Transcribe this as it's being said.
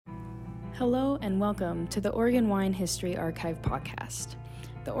Hello and welcome to the Oregon Wine History Archive podcast.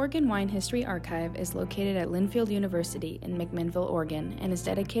 The Oregon Wine History Archive is located at Linfield University in McMinnville, Oregon, and is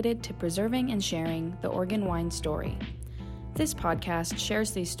dedicated to preserving and sharing the Oregon wine story. This podcast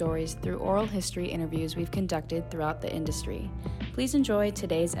shares these stories through oral history interviews we've conducted throughout the industry. Please enjoy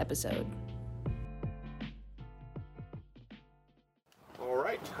today's episode. All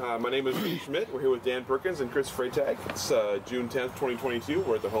right, my name is Rich Schmidt. We're here with Dan Perkins and Chris Freytag. It's June 10th, 2022.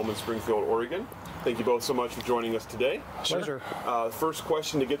 We're at the home in Springfield, Oregon. Thank you both so much for joining us today. Pleasure. First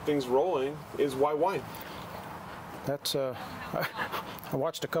question to get things rolling is why wine? That's I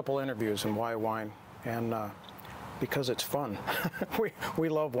watched a couple interviews in why wine, and because it's fun. we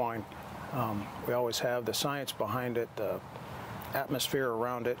love wine. We always have the science behind it, the atmosphere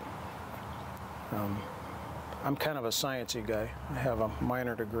around it. I'm kind of a sciencey guy. I have a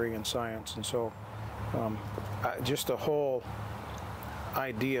minor degree in science, and so just the whole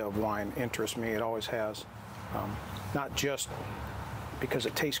idea of wine interests me. It always has. Not just because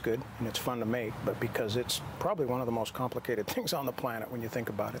it tastes good and it's fun to make, but because it's probably one of the most complicated things on the planet when you think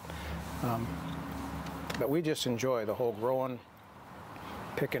about it. But we just enjoy the whole growing,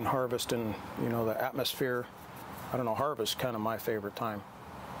 picking, harvesting, the atmosphere. I don't know, harvest is kind of my favorite time.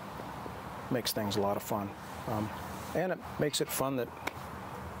 Makes things a lot of fun. And it makes it fun that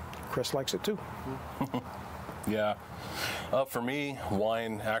Chris likes it too. Yeah. For me,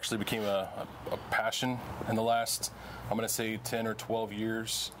 wine actually became a passion in the last, I'm going to say 10 or 12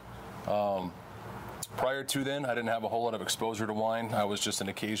 years. Prior to then, I didn't have a whole lot of exposure to wine. I was just an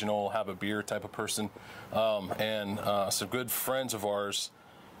occasional have a beer type of person. And some good friends of ours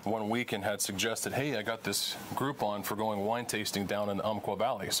one weekend had suggested, hey, I got this Groupon for going wine tasting down in the Umpqua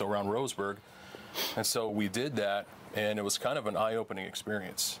Valley, so around Roseburg. And so we did that, and it was kind of an eye-opening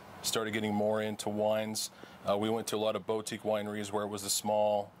experience. Started getting more into wines. We went to a lot of boutique wineries where it was the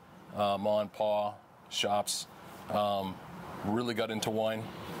small ma and pa shops. Really got into wine.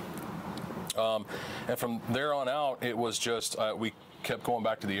 And from there on out, it was just, we kept going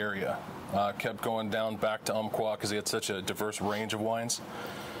back to the area. Kept going down back to Umpqua because they had such a diverse range of wines.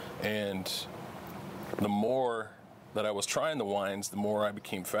 And the more that I was trying the wines, the more I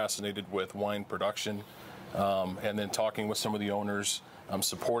became fascinated with wine production, and then talking with some of the owners,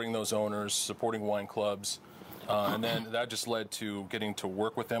 supporting those owners, supporting wine clubs, and then that just led to getting to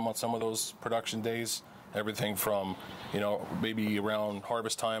work with them on some of those production days. Everything from, maybe around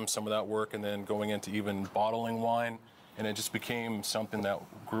harvest time, some of that work, and then going into even bottling wine, and it just became something that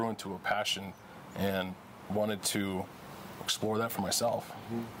grew into a passion, and wanted to explore that for myself.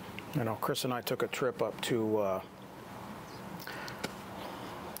 Chris and I took a trip up to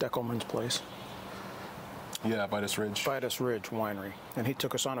Deckelman's place. Yeah, Vitus Ridge. Vitus Ridge Winery. And he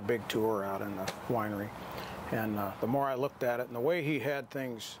took us on a big tour out in the winery. And the more I looked at it, and the way he had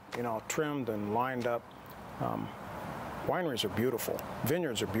things, trimmed and lined up, wineries are beautiful.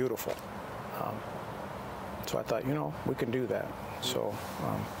 Vineyards are beautiful. So I thought, we can do that. So,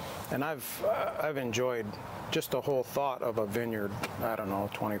 and I've enjoyed just the whole thought of a vineyard,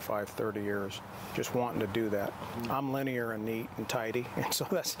 25, 30 years, just wanting to do that. I'm linear and neat and tidy, and so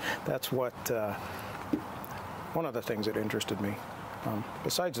that's what one of the things that interested me.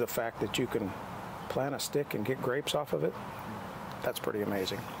 Besides the fact that you can plant a stick and get grapes off of it, that's pretty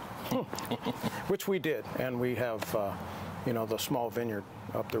amazing. Which we did, and we have, the small vineyard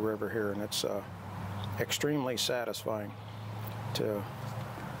up the river here, and it's extremely satisfying to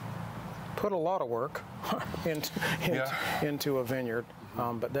put a lot of work into a vineyard,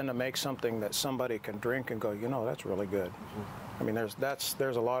 but then to make something that somebody can drink and go, that's really good. I mean, there's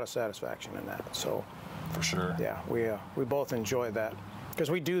a lot of satisfaction in that. So, for sure. Yeah, we both enjoy that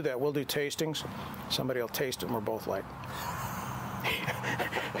because we do that. We'll do tastings. Somebody will taste it, and we're both like,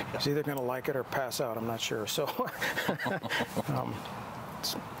 he's either going to like it or pass out. I'm not sure. So,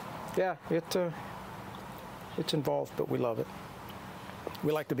 it's involved, but we love it.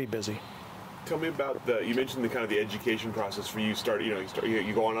 We like to be busy. Tell me about you mentioned the education process for you.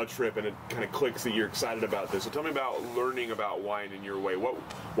 You go on a trip and it kind of clicks that you're excited about this. So tell me about learning about wine in your way.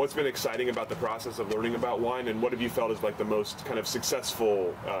 What's been exciting about the process of learning about wine, and what have you felt is like the most kind of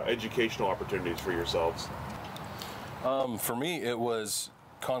successful educational opportunities for yourselves? For me, it was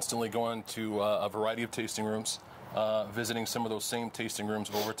constantly going to a variety of tasting rooms, visiting some of those same tasting rooms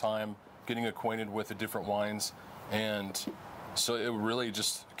over time, getting acquainted with the different wines, and so it really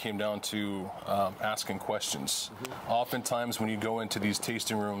just came down to asking questions. Oftentimes when you go into these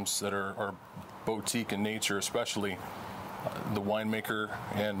tasting rooms that are boutique in nature, especially, the winemaker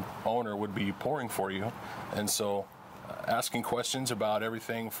and owner would be pouring for you. And so asking questions about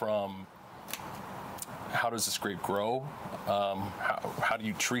everything from how does this grape grow? How do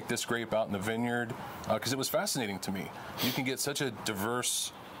you treat this grape out in the vineyard? Because it was fascinating to me. You can get such a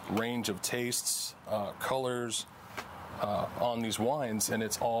diverse range of tastes, colors on these wines, and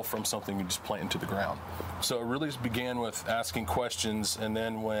it's all from something you just plant into the ground. So it really began with asking questions, and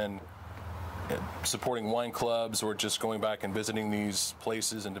then when supporting wine clubs or just going back and visiting these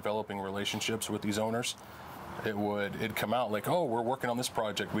places and developing relationships with these owners, it'd come out like, oh, we're working on this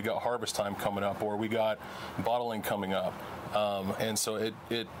project, we got harvest time coming up, or we got bottling coming up, and so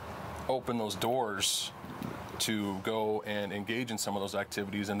it opened those doors to go and engage in some of those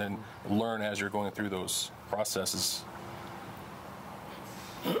activities and then learn as you're going through those processes.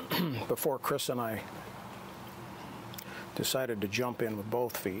 Before Chris and I decided to jump in with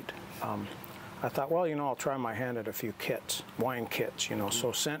both feet, I thought, well, I'll try my hand at a few kits, wine kits,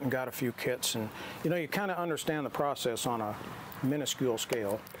 So sent and got a few kits, and you kind of understand the process on a minuscule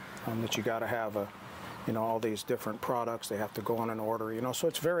scale, that you got to have all these different products. They have to go in an order, So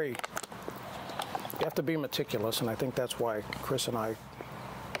it's you have to be meticulous, and I think that's why Chris and I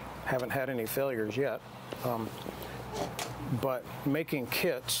haven't had any failures yet. But making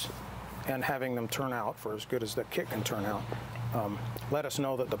kits and having them turn out for as good as the kit can turn out, let us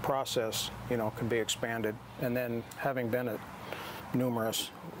know that the process, can be expanded. And then having been at numerous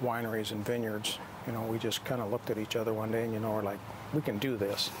wineries and vineyards, we just kind of looked at each other one day and, we're like, we can do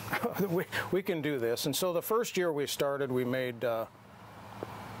this. we can do this. And so the first year we started, we made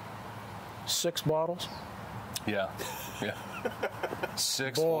 6 bottles. Yeah.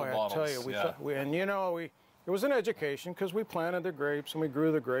 6 Boy, full bottles. I tell you, it was an education because we planted the grapes and we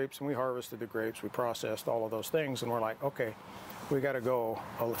grew the grapes and we harvested the grapes. We processed all of those things, and we're like, okay, we got to go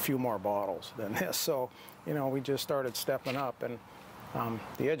a few more bottles than this. So, we just started stepping up, and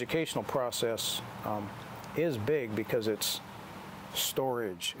the educational process is big because it's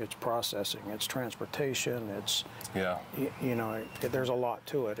storage, it's processing, it's transportation, it's there's a lot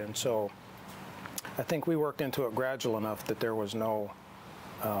to it, and so I think we worked into it gradual enough that there was no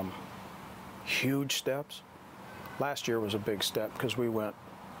huge steps. Last year was a big step because we went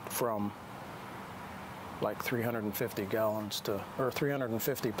from like 350 gallons or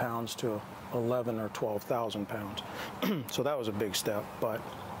 350 pounds to 11 or 12,000 pounds. So that was a big step, but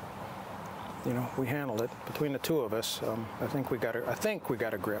we handled it between the two of us. I think we got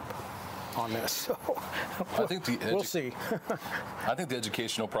a grip on this. So I think we'll see. I think the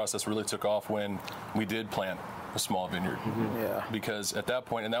educational process really took off when we did plant a small vineyard. Mm-hmm. Yeah. Because at that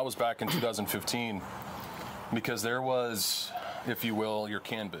point, and that was back in 2015, because there was, if you will, your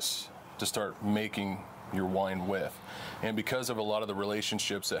canvas to start making your wine with. And because of a lot of the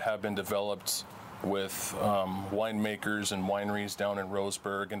relationships that have been developed with winemakers and wineries down in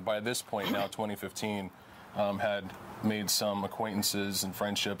Roseburg, and by this point now, 2015, had made some acquaintances and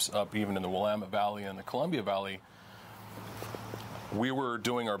friendships up even in the Willamette Valley and the Columbia Valley, we were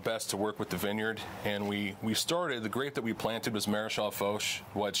doing our best to work with the vineyard, and we started, the grape that we planted was Maréchal Foch,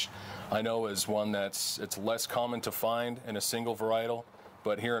 which I know is one it's less common to find in a single varietal,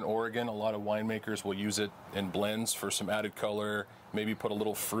 but here in Oregon, a lot of winemakers will use it in blends for some added color, maybe put a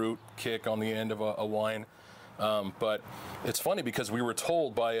little fruit kick on the end of a wine. But it's funny because we were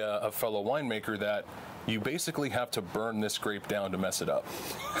told by a fellow winemaker that you basically have to burn this grape down to mess it up.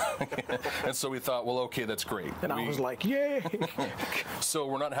 And so we thought, well, okay, that's great. And I was like, yay! So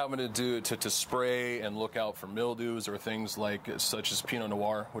we're not having to do to spray and look out for mildews or things such as Pinot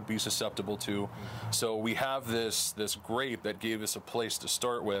Noir would be susceptible to. So we have this grape that gave us a place to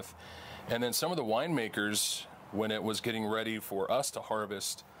start with. And then some of the winemakers, when it was getting ready for us to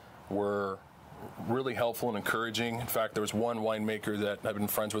harvest, were really helpful and encouraging. In fact, there was one winemaker that I've been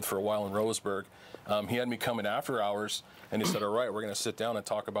friends with for a while in Roseburg. He had me come in after hours, and he said, all right, we're going to sit down and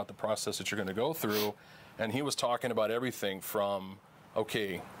talk about the process that you're going to go through. And he was talking about everything from,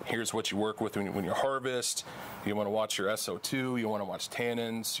 okay, here's what you work with when you harvest. You want to watch your SO2. You want to watch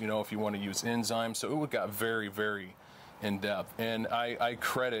tannins, if you want to use enzymes. So it got very, very in-depth. And I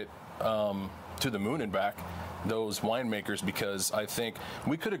credit to the moon and back those winemakers, because I think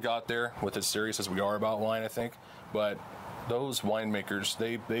we could have got there with as serious as we are about wine, I think, but those winemakers,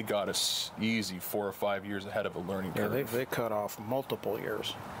 they got us easy 4 or 5 years ahead of a learning curve. Yeah, they cut off multiple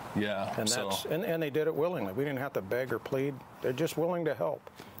years. Yeah. And and they did it willingly. We didn't have to beg or plead. They're just willing to help.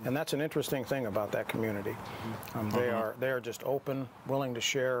 And that's an interesting thing about that community. They are just open, willing to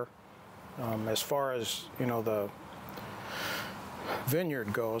share. As far as, the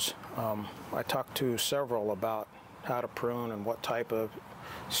vineyard goes, I talked to several about how to prune and what type of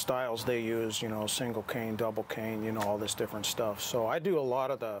styles they use, single cane, double cane, all this different stuff. So I do a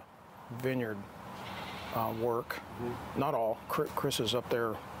lot of the vineyard work. Not all. Chris is up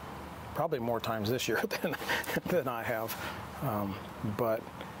there probably more times this year than I have. But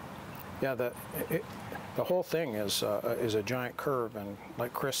yeah, the whole thing is a giant curve, and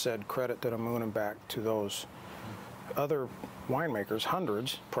like Chris said, credit to the moon and back to those other winemakers,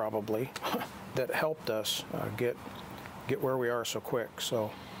 hundreds probably, that helped us get where we are so quick.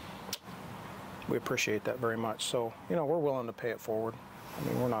 So we appreciate that very much. So we're willing to pay it forward. I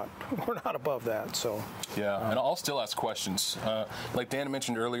mean, we're not above that. So yeah, and I'll still ask questions. Like Dan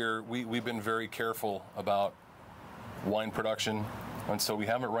mentioned earlier, we've been very careful about wine production, and so we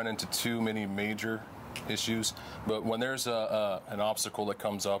haven't run into too many major issues. But when there's an obstacle that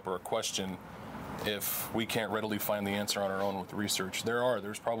comes up or a question, if we can't readily find the answer on our own with research,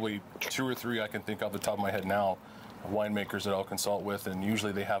 there's probably 2 or 3 I can think off the top of my head now, winemakers that I'll consult with, and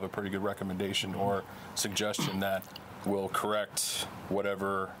usually they have a pretty good recommendation or suggestion that will correct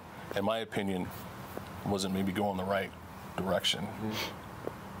whatever, in my opinion, wasn't maybe going the right direction.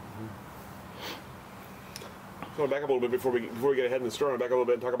 So back up a little bit before we get ahead in the story. Back up a little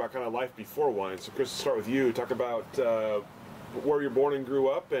bit and talk about kind of life before wine. So Chris, to start with you, talk about where you're born and grew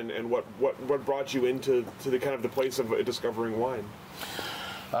up, and what brought you into the kind of the place of discovering wine.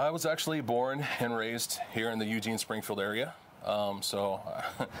 I was actually born and raised here in the Eugene, Springfield area. So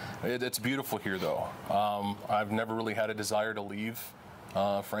it's beautiful here, though. I've never really had a desire to leave.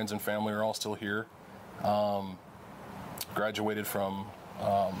 Friends and family are all still here. Graduated from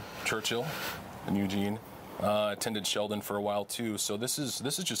Churchill in Eugene. Attended Sheldon for a while too. So this is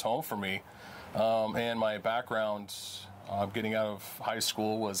just home for me. And my background, getting out of high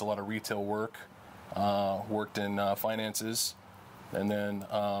school, was a lot of retail work. Worked in finances, and then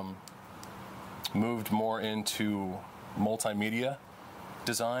moved more into multimedia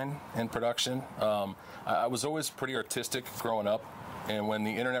design and production. I was always pretty artistic growing up, and when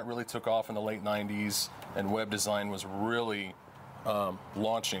the internet really took off in the late 90s and web design was really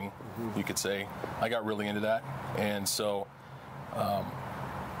launching, you could say, I got really into that. And so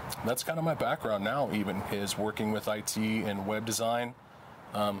that's kind of my background now, even, is working with IT and web design.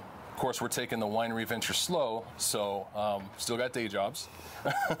 Of course, we're taking the winery venture slow, so still got day jobs.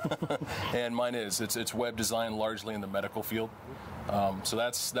 And mine it's web design, largely in the medical field. So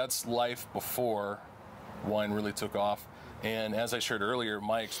that's life before wine really took off. And as I shared earlier,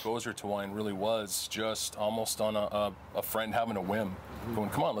 my exposure to wine really was just almost on a friend having a whim, going,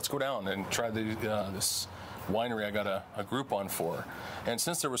 come on, let's go down and try this winery I got a Groupon for. And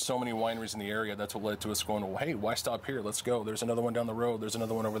since there were so many wineries in the area, that's what led to us going, well, hey, why stop here? Let's go. There's another one down the road. There's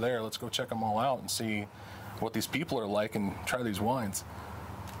another one over there. Let's go check them all out and see what these people are like and try these wines.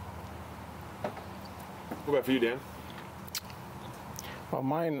 What about for you, Dan? Well,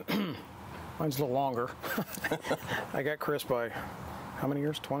 mine's a little longer. I got Chris by how many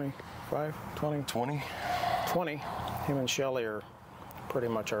years? 25? 20? 20. 20. Him and Shelley are pretty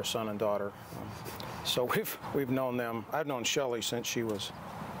much our son and daughter. So we've known them. I've known Shelley since she was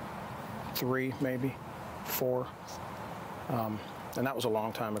 3, maybe 4, and that was a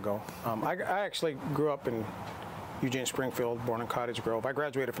long time ago. I actually grew up in Eugene, Springfield, born in Cottage Grove. I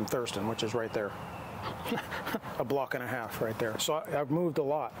graduated from Thurston, which is right there, a block and a half right there. So I've moved a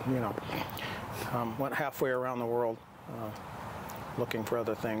lot, went halfway around the world looking for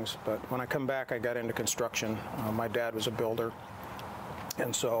other things. But when I come back, I got into construction. My dad was a builder,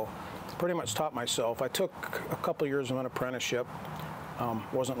 and so pretty much taught myself. I took a couple years of an apprenticeship,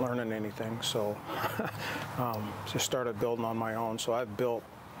 wasn't learning anything, so just started building on my own. So I've built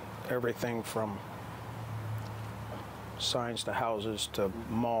everything from signs to houses to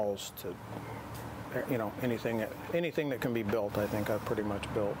malls to anything that can be built. I think I've pretty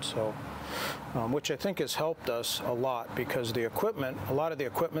much built. So, which I think has helped us a lot, because a lot of the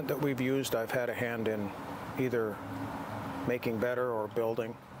equipment that we've used, I've had a hand in either making better or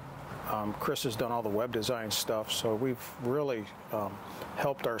building. Chris has done all the web design stuff, so we've really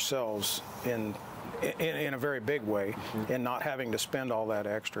helped ourselves in a very big way in not having to spend all that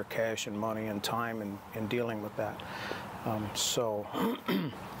extra cash and money and time in dealing with that.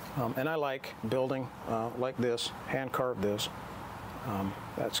 And I like building like this, hand carved this.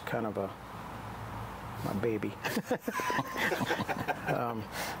 That's kind of my baby.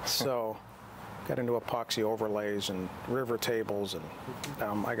 So got into epoxy overlays and river tables, and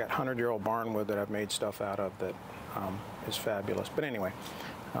I got 100-year-old barnwood that I've made stuff out of that is fabulous. But anyway,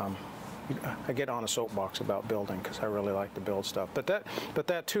 I get on a soapbox about building because I really like to build stuff. But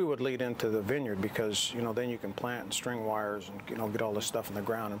that too would lead into the vineyard, because then you can plant and string wires and get all this stuff in the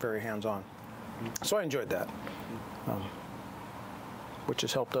ground, and very hands-on. So I enjoyed that, which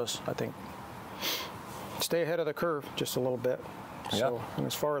has helped us, I think, stay ahead of the curve just a little bit. Yeah. So, and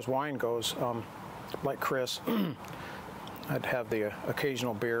as far as wine goes, like Chris, I'd have the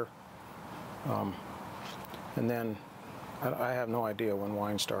occasional beer And then I have no idea when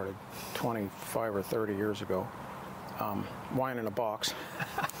wine started, 25 or 30 years ago. Wine in a box.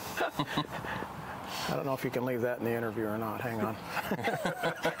 I don't know if you can leave that in the interview or not. Hang on.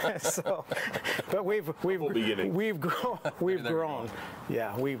 So, but we've grown.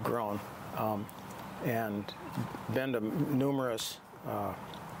 Yeah, we've grown, and been to numerous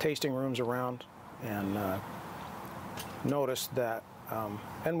tasting rooms around, and noticed that,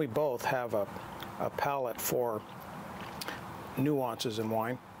 and we both have a palate for nuances in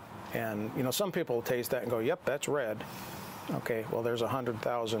wine. And some people taste that and go, "Yep, that's red." Okay, well, there's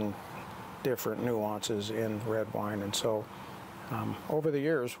 100,000 different nuances in red wine, and so over the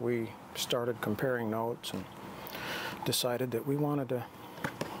years we started comparing notes and decided that we wanted to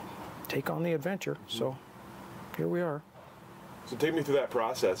take on the adventure. So here we are. So take me through that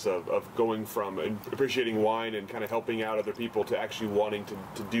process of going from appreciating wine and kind of helping out other people to actually wanting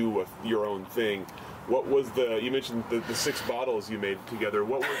to do your own thing. What was you mentioned the 6 bottles you made together.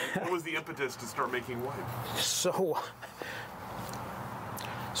 What was the impetus to start making wine?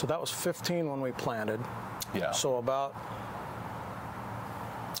 So that was 15 when we planted. Yeah. So about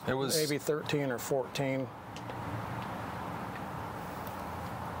it was maybe 13 or 14.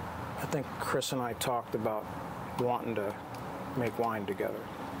 I think Chris and I talked about wanting to make wine together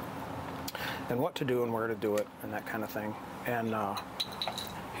and what to do and where to do it and that kind of thing. And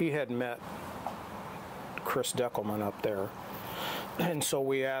he had met Chris Deckelman up there, and so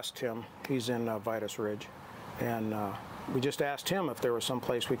we asked him. He's in Vitus Ridge, and we just asked him if there was some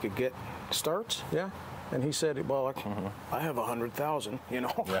place we could get starts. Yeah. And he said, "Well, I have 100,000,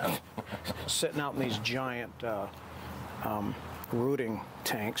 Yeah. sitting out in these giant rooting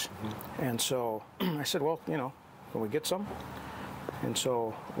tanks." And so I said, "Well, can we get some?" And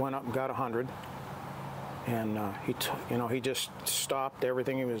so went up and got 100. And he just stopped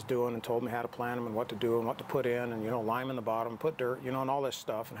everything he was doing and told me how to plant them and what to do and what to put in, and lime in the bottom, put dirt, and all this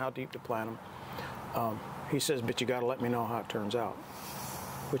stuff, and how deep to plant them. He says, "But you got to let me know how it turns out,"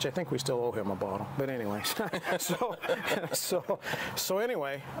 which I think we still owe him a bottle. But anyway, so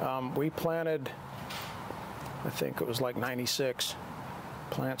anyway, we planted. I think it was like 96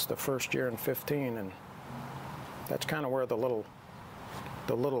 plants the first year in 15, and that's kind of where the little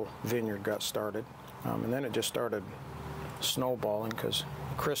vineyard got started. And then it just started snowballing because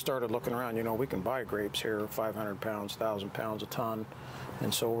Chris started looking around. We can buy grapes here, 500 pounds, 1,000 pounds a ton.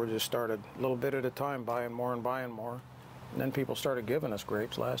 And so we just started a little bit at a time, buying more and buying more. And then people started giving us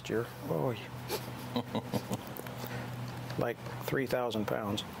grapes last year. Oh, like 3,000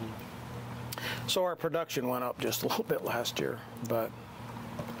 pounds. So our production went up just a little bit last year, but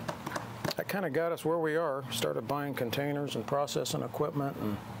that kind of got us where we are. Started buying containers and processing equipment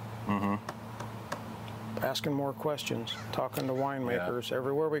and asking more questions, talking to winemakers. Yeah.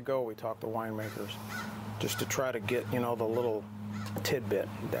 Everywhere we go, we talk to winemakers just to try to get, the little tidbit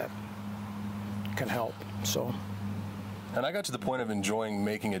that can help. So. And I got to the point of enjoying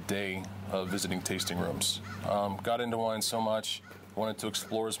making a day of visiting tasting rooms. Got into wine so much, wanted to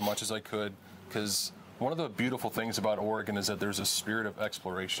explore as much as I could, because one of the beautiful things about Oregon is that there's a spirit of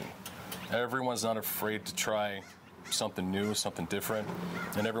exploration. Everyone's not afraid to try something new, something different,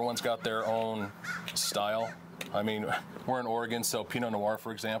 and everyone's got their own style. I mean, we're in Oregon, so Pinot Noir,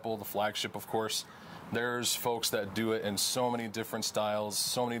 for example, the flagship, of course, there's folks that do it in so many different styles,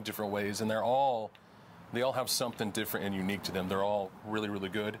 so many different ways, and they all have something different and unique to them. They're all really, really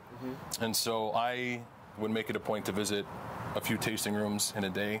good. And so I would make it a point to visit a few tasting rooms in a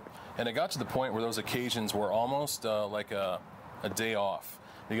day, and it got to the point where those occasions were almost like a day off.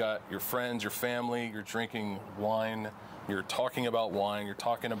 You got your friends, your family, you're drinking wine, you're talking about wine, you're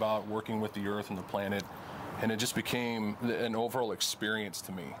talking about working with the earth and the planet, and it just became an overall experience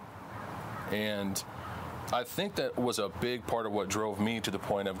to me. And I think that was a big part of what drove me to the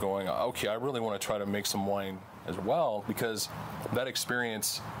point of going, okay, I really want to try to make some wine as well, because that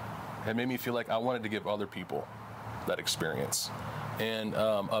experience had made me feel like I wanted to give other people that experience. And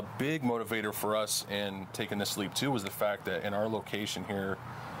a big motivator for us in taking this leap too was the fact that in our location here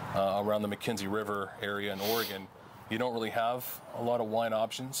around the McKenzie River area in Oregon, you don't really have a lot of wine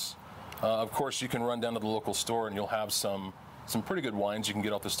options. Of course, you can run down to the local store and you'll have some pretty good wines you can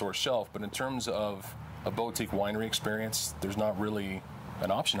get off the store shelf, but in terms of a boutique winery experience, there's not really an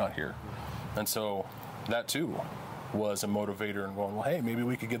option out here. And so that too was a motivator in going, well, hey, maybe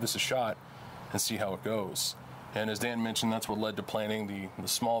we could give this a shot and see how it goes. And as Dan mentioned, that's what led to planting the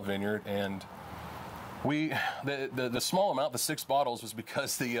small vineyard. And the small amount, the 6 bottles, was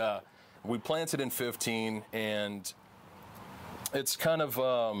because we planted in 15, and it's kind of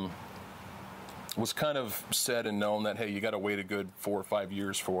was kind of said and known that, hey, you got to wait a good 4 or 5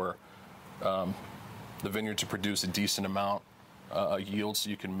 years for the vineyard to produce a decent amount of yield so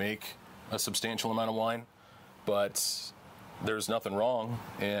you can make a substantial amount of wine. But there's nothing wrong.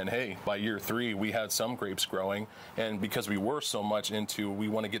 And hey, by year 3, we had some grapes growing. And because we were so much into, we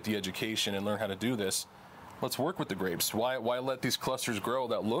want to get the education and learn how to do this, let's work with the grapes. Why let these clusters grow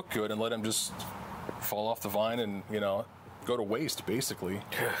that look good and let them just fall off the vine and, go to waste, basically.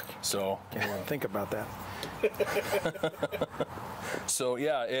 So Can't even think about that. So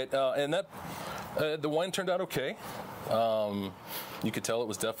yeah, the wine turned out okay. You could tell it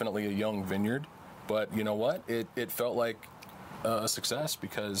was definitely a young vineyard, but you know what? It felt like a success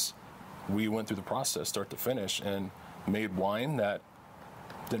because we went through the process, start to finish, and made wine that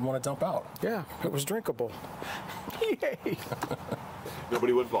didn't want to dump out. Yeah, it was drinkable. Yay!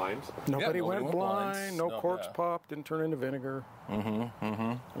 Nobody went blind. Nobody went blind. No corks popped. Didn't turn into vinegar. I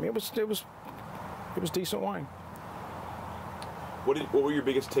mean, it was decent wine. What were your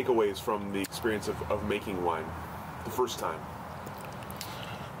biggest takeaways from the experience of making wine the first time?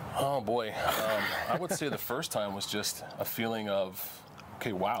 Oh boy, I would say the first time was just a feeling of,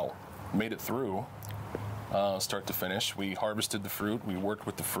 okay, wow, made it through, start to finish. We harvested the fruit. We worked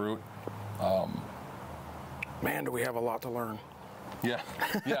with the fruit. Man, do we have a lot to learn. Yeah,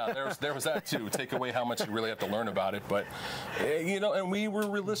 there was that too. Take away how much you really have to learn about it, but and we were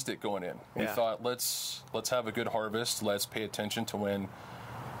realistic going in. We thought let's have a good harvest. Let's pay attention to when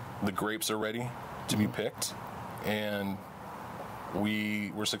the grapes are ready to be picked, and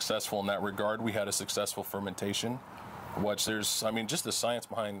we were successful in that regard. We had a successful fermentation, which just the science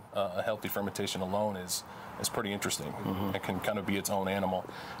behind a healthy fermentation alone is pretty interesting. It can kind of be its own animal.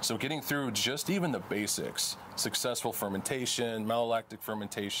 So getting through just even the basics, successful fermentation, malolactic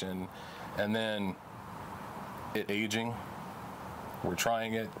fermentation, and then it aging, we're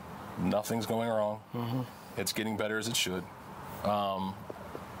trying it, nothing's going wrong. It's getting better as it should. I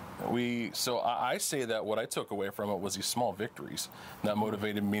say that what I took away from it was these small victories that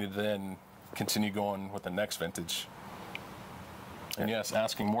motivated me to then continue going with the next vintage. And yes,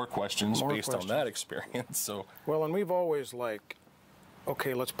 asking more questions based on that experience. So well, and we've always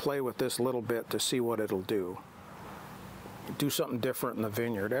okay, let's play with this little bit to see what it'll do. Do something different in the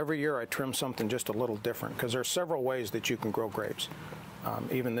vineyard. Every year I trim something just a little different because there's several ways that you can grow grapes.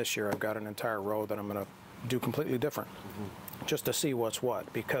 Even this year I've got an entire row that I'm going to do completely different just to see what's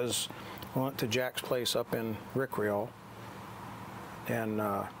what, because we went to Jack's place up in Rickreall, and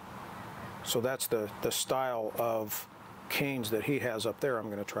so that's the style of canes that he has up there. I'm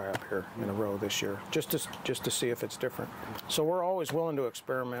going to try up here in a row this year just to see if it's different. So we're always willing to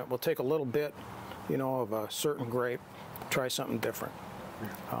experiment. We'll take a little bit of a certain grape, try something different.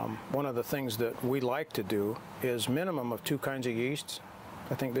 One of the things that we like to do is minimum of 2 kinds of yeasts.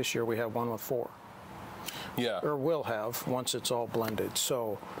 I think this year we have one with 4. Yeah. Or will have once it's all blended.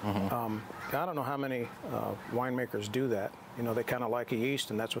 So I don't know how many winemakers do that. They kind of like a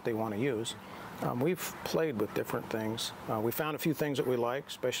yeast and that's what they want to use. We've played with different things. We found a few things that we like,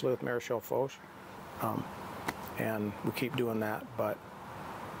 especially with Maréchal Foch, and we keep doing that. But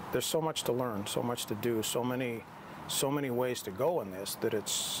there's so much to learn, so much to do, so many ways to go in this that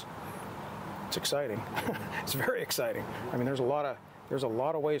it's exciting. It's very exciting. I mean, there's a lot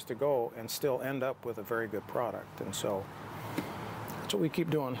of ways to go and still end up with a very good product, and so that's what we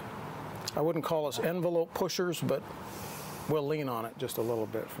keep doing. I wouldn't call us envelope pushers, but we'll lean on it just a little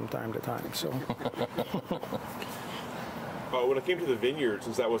bit from time to time. So, when it came to the vineyard,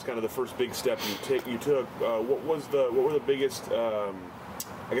 since that was kind of the first big step you took, what was the biggest?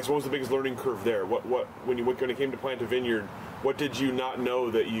 What was the biggest learning curve there? When it came to plant a vineyard, what did you not know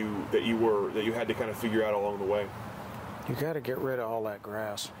that you had to kind of figure out along the way? You got to get rid of all that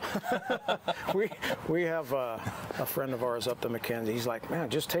grass. we have a friend of ours up to McKenzie. He's like, man,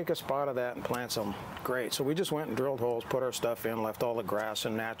 just take a spot of that and plant some. Great. So we just went and drilled holes, put our stuff in, left all the grass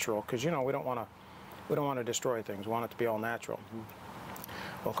and natural, because we don't want to destroy things. We want it to be all natural.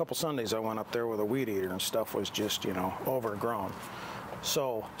 Well, a couple Sundays I went up there with a weed eater and stuff was just overgrown.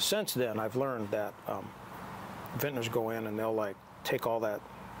 So since then I've learned that vintners go in and they'll take all that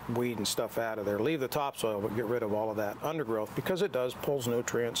weed and stuff out of there, leave the topsoil, but get rid of all of that undergrowth, because it pulls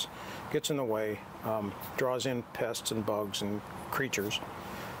nutrients, gets in the way, draws in pests and bugs and creatures.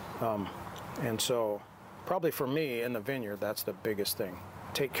 And so probably for me in the vineyard, that's the biggest thing.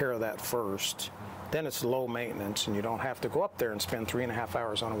 Take care of that first. Then it's low maintenance and you don't have to go up there and spend 3.5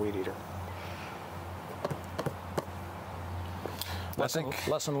 hours on a weed eater.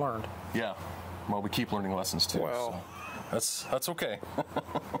 Lesson learned. Yeah. Well, we keep learning lessons too. Well, so that's okay.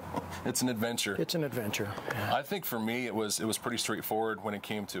 It's an adventure. It's an adventure. Yeah. I think for me it was pretty straightforward when it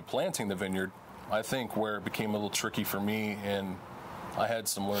came to planting the vineyard. I think where it became a little tricky for me and I had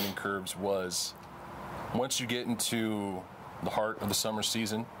some learning curves was once you get into the heart of the summer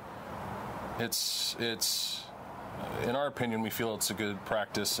season, it's in our opinion, we feel it's a good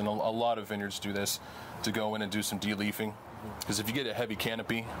practice, and a lot of vineyards do this, to go in and do some de-leafing. Because if you get a heavy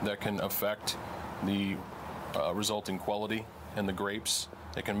canopy, that can affect the resulting quality in the grapes.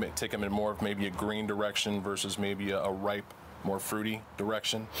 It can take them in more of maybe a green direction versus maybe a ripe, more fruity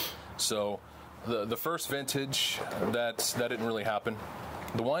direction. So the first vintage, that didn't really happen.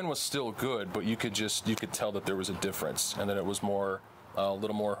 The wine was still good, but you could tell that there was a difference, and that it was a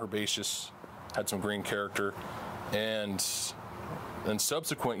little more herbaceous, had some green character. And in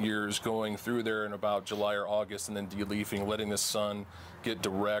subsequent years, going through there in about July or August, and then de-leafing, letting the sun get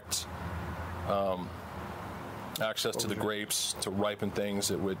direct access to the grapes to ripen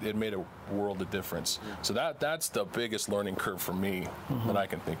things, it made a world of difference. So that's the biggest learning curve for me that I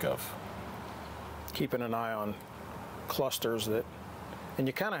can think of. Keeping an eye on clusters and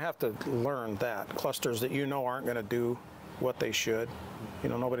you kind of have to learn that, clusters that aren't going to do what they should.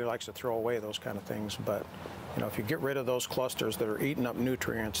 Nobody likes to throw away those kind of things, but if you get rid of those clusters that are eating up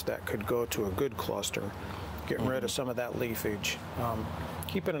nutrients that could go to a good cluster, getting rid of some of that leafage,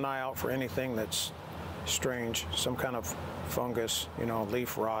 keeping an eye out for anything that's strange, some kind of fungus,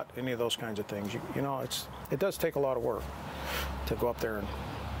 leaf rot, any of those kinds of things. It does take a lot of work to go up there and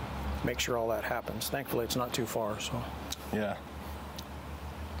make sure all that happens. Thankfully, it's not too far. So. Yeah.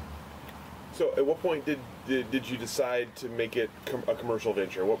 So, at what point did you decide to make it a commercial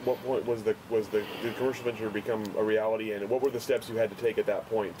venture? What point did the commercial venture become a reality, and what were the steps you had to take at that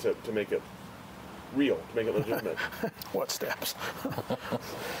point to make it real, to make it legitimate? What steps?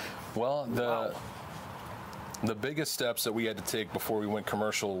 Well, the biggest steps that we had to take before we went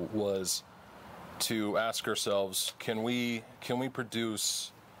commercial was to ask ourselves, can we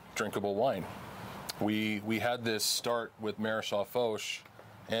produce drinkable wine? We had this start with Maréchal Foch,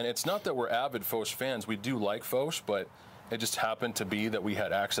 and it's not that we're avid Foch fans. We do like Foch, but it just happened to be that we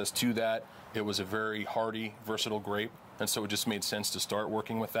had access to that. It was a very hardy, versatile grape, and so it just made sense to start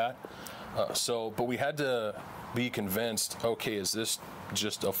working with that. But we had to be convinced, okay, is this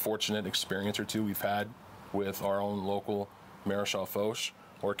just a fortunate experience or two we've had with our own local Maréchal Foch,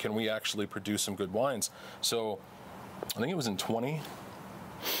 or can we actually produce some good wines? So I think it was in 20,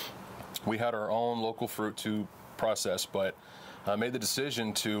 we had our own local fruit to process, but made the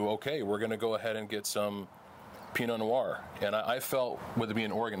decision we're going to go ahead and get some Pinot Noir. And I felt, with it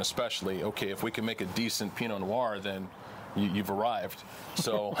being Oregon especially, okay, if we can make a decent Pinot Noir, then you've arrived.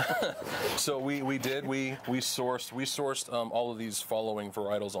 So so we did. We sourced all of these following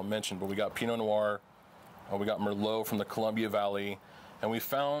varietals I'll mention, but we got Pinot Noir, we got Merlot from the Columbia Valley, and we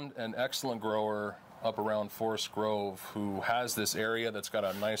found an excellent grower up around Forest Grove who has this area that's got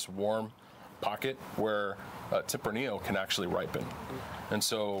a nice warm pocket where Tempranillo can actually ripen. And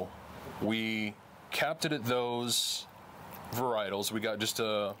so we capped it at those varietals. We got just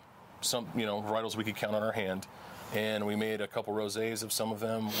some varietals we could count on our hand, and we made a couple rosés of some of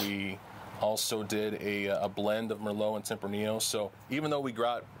them. We also did a blend of Merlot and Tempranillo. So even though we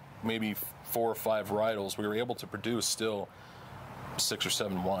got maybe 4 or 5 varietals, we were able to produce still 6 or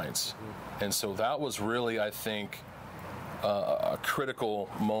 7 wines. And so that was really, I think, a critical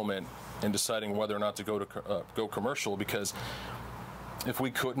moment in deciding whether or not to go commercial, because if we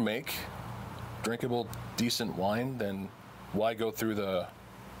couldn't make drinkable, decent wine, then why go through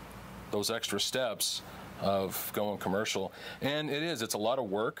those extra steps of going commercial? And it's a lot of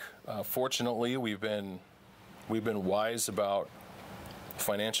work. Fortunately, we've been wise about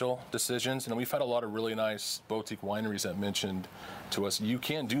financial decisions, and we've had a lot of really nice boutique wineries that mentioned to us, you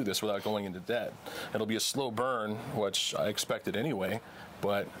can do this without going into debt. It'll be a slow burn, which I expected anyway,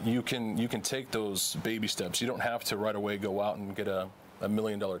 but you can take those baby steps. You don't have to right away go out and get a $1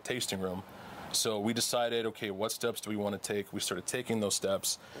 million tasting room. So we decided, okay, what steps do we want to take? We started taking those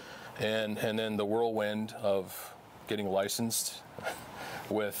steps, and then the whirlwind of getting licensed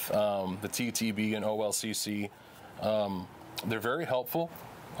with the TTB and OLCC. They're very helpful.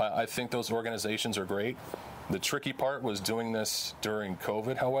 I think those organizations are great. The tricky part was doing this during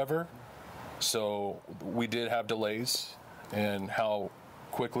COVID, however. So we did have delays in how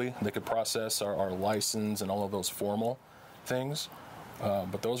quickly they could process our license and all of those formal things.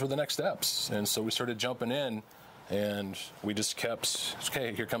 But those were the next steps. And so we started jumping in, and we just kept,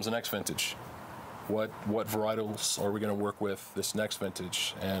 okay, here comes the next vintage. What varietals are we going to work with this next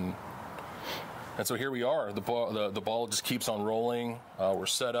vintage? And so here we are. The ball just keeps on rolling. We're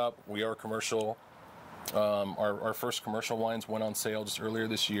set up. We are commercial. Our first commercial wines went on sale just earlier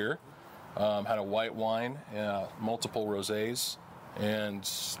this year. Had a white wine, multiple rosés, and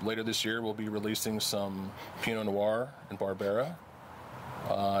later this year we'll be releasing some Pinot Noir and Barbera.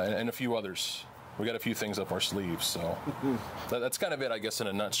 and a few others. We got a few things up our sleeves, so that's kind of it, I guess, in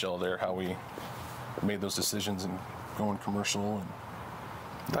a nutshell there, how we made those decisions and going commercial.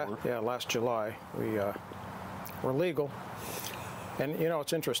 And last July, we were legal. And,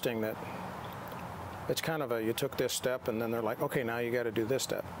 it's interesting that it's kind of you took this step, and then they're like, okay, now you got to do this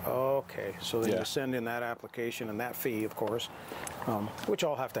step. Okay, so then you send in that application and that fee, of course, which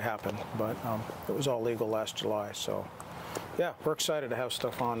all have to happen, but it was all legal last July. So, yeah, we're excited to have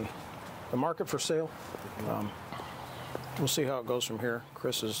stuff on the market for sale. We'll see how it goes from here.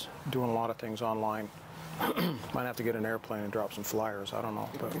 Chris is doing a lot of things online. Might have to get an airplane and drop some flyers. I don't know.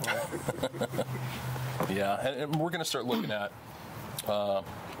 But, yeah, and we're going to start looking at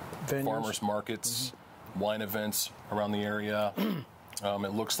farmers markets, wine events around the area.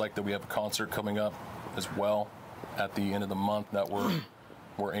 It looks like that we have a concert coming up as well at the end of the month that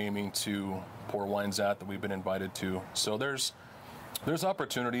we're aiming to pour wines at, that we've been invited to. So there's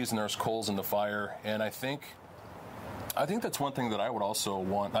opportunities and there's coals in the fire, and I think that's one thing that I would also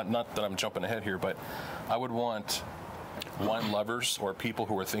want, not that I'm jumping ahead here, but I would want wine lovers or people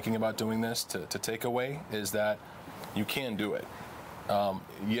who are thinking about doing this to take away is that you can do it.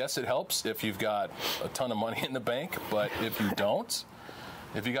 Yes, it helps if you've got a ton of money in the bank, but if you don't,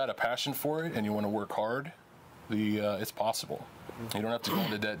 if you got a passion for it and you want to work hard, it's possible. You don't have to go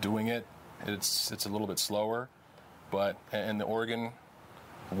into debt doing it. It's a little bit slower. But in the Oregon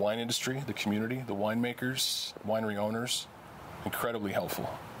wine industry, the community, the winemakers, winery owners, incredibly helpful.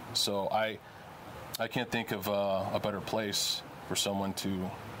 So I can't think of a better place for someone to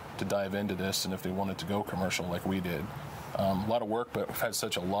dive into this, and if they wanted to go commercial like we did. A lot of work, but we've had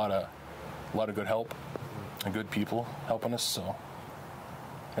such a lot of good help and good people helping us. So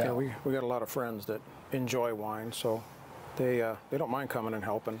yeah, we got a lot of friends that enjoy wine, so they don't mind coming and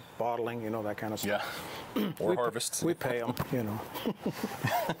helping, bottling, that kind of stuff. Yeah, or harvests. We pay them,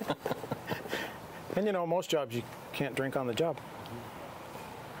 And most jobs you can't drink on the job.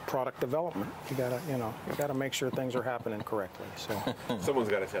 Product development, you gotta make sure things are happening correctly. So someone's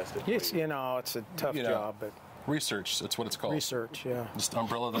got to test it. It's it's a tough job, but research, that's what it's called. Research, yeah. Just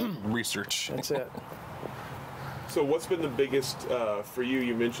umbrella the research. That's it. So what's been the biggest for you?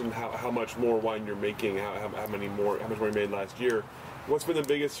 You mentioned how much more wine you're making, how much more you made last year. What's been the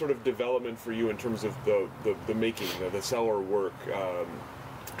biggest sort of development for you in terms of the making, the cellar work?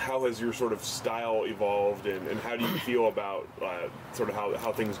 How has your sort of style evolved, and how do you feel about sort of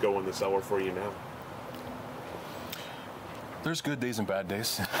how things go in the cellar for you now? There's good days and bad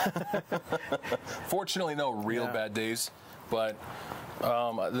days. Fortunately, no real bad days, but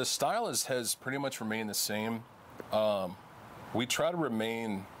the style has pretty much remained the same. We try to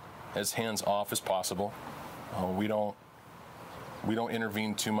remain as hands-off as possible. We don't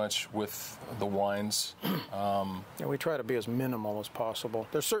intervene too much with the wines. We try to be as minimal as possible.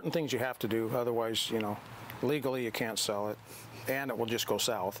 There's certain things you have to do, otherwise, legally you can't sell it, and it will just go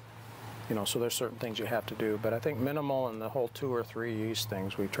south. So there's certain things you have to do. But I think minimal and the whole 2 or 3 yeast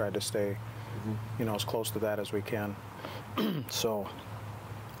things, we've tried to stay, as close to that as we can. So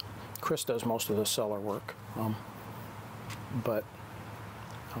Chris does most of the cellar work, but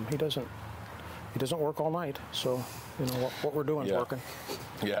he doesn't work all night. So what we're doing is working.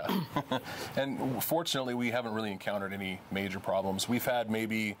 Yeah, and fortunately we haven't really encountered any major problems. We've had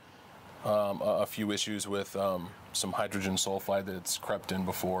maybe a few issues with some hydrogen sulfide that's crept in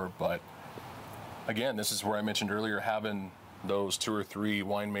before, but again, this is where I mentioned earlier, having those 2 or 3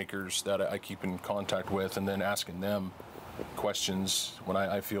 winemakers that I keep in contact with, and then asking them questions when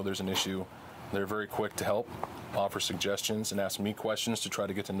I feel there's an issue. They're very quick to help, offer suggestions, and ask me questions to try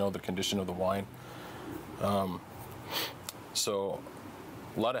to get to know the condition of the wine. So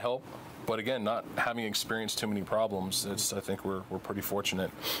a lot of help, but again, not having experienced too many problems. I think we're pretty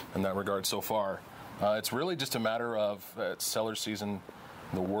fortunate in that regard so far. It's really just a matter of cellar season,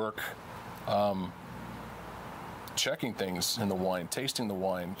 the work, checking things in the wine, tasting the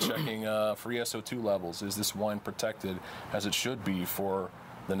wine, checking free SO2 levels. Is this wine protected as it should be for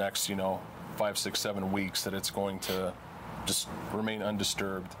the next 5, 6, 7 weeks, that it's going to just remain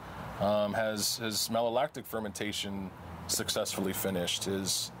undisturbed? Has malolactic fermentation successfully finished?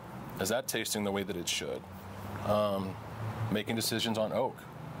 Is that tasting the way that it should? Making decisions on oak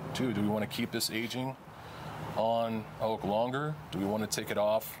too. Do we want to keep this aging on oak longer? Do we want to take it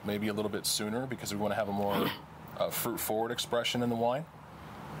off maybe a little bit sooner because we want to have a more fruit forward expression in the wine?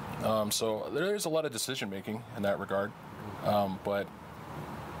 So there's a lot of decision making in that regard, but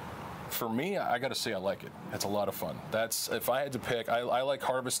for me, I got to say I like it. It's a lot of fun. If I had to pick, I like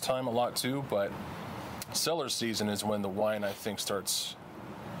harvest time a lot too, but cellar season is when the wine, I think, starts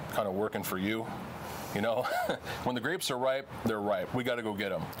kind of working for you. You know, when the grapes are ripe, they're ripe. We got to go get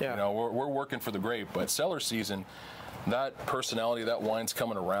them. Yeah. You know, we're working for the grape, but cellar season, that personality, that wine's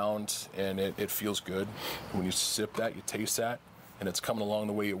coming around, and it feels good. When you sip that, you taste that, and it's coming along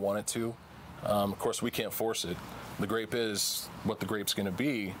the way you want it to. Of course, we can't force it. The grape is what the grape's going to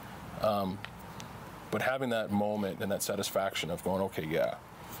be. But having that moment and that satisfaction of going, okay, yeah,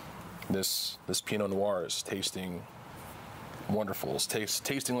 this Pinot Noir is tasting wonderful. It's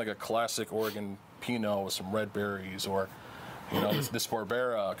tasting like a classic Oregon Pinot with some red berries, or, you know, this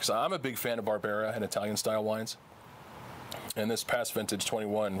Barbera, because I'm a big fan of Barbera and Italian-style wines. And this past vintage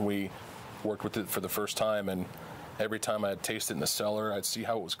 21, we worked with it for the first time, and every time I'd taste it in the cellar, I'd see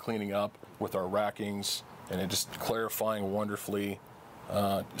how it was cleaning up with our rackings, and it just clarifying wonderfully.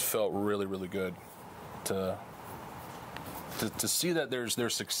 It felt really, really good to see that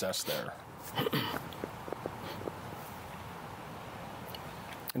there's success there.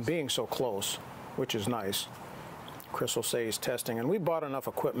 And being so close, which is nice. Chris will say he's testing, and we bought enough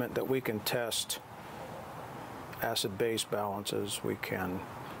equipment that we can test acid-base balances. We can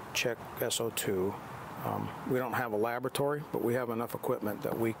check SO2. We don't have a laboratory, but we have enough equipment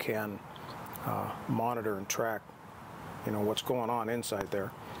that we can monitor and track, you know, what's going on inside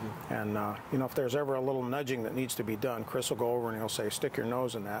there. And you know, if there's ever a little nudging that needs to be done, Chris will go over and he'll say, stick your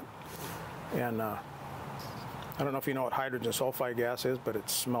nose in that. And I don't know if you know what hydrogen sulfide gas is, but it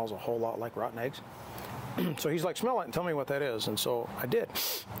smells a whole lot like rotten eggs. So he's like, smell it and tell me what that is. And so I did.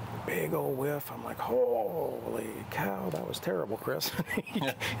 Big old whiff. I'm like, holy cow, that was terrible, Chris.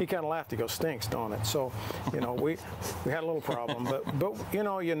 He kind of laughed. He goes, stinks, don't it? So, you know, we had a little problem. But you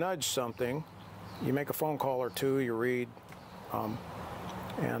know, you nudge something, you make a phone call or two, you read.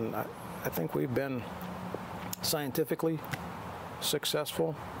 And I think we've been scientifically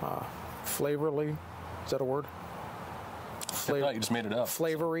successful, flavorly. Is that a word? No, you just made it up.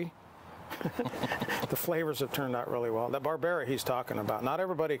 Flavory. The flavors have turned out really well. That Barbera he's talking about, not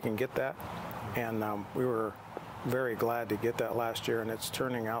everybody can get that, and we were very glad to get that last year, and it's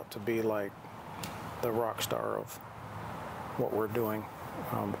turning out to be like the rock star of what we're doing.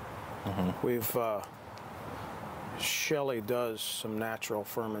 We've Shelley does some natural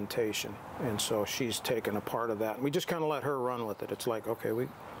fermentation, and so she's taken a part of that. And we just kind of let her run with it. It's like, okay, we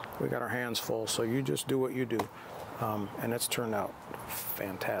got our hands full, so you just do what you do. And it's turned out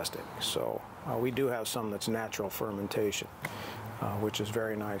fantastic. So we do have some that's natural fermentation, which is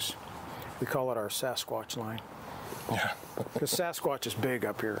very nice. We call it our Sasquatch line. Yeah. Because Sasquatch is big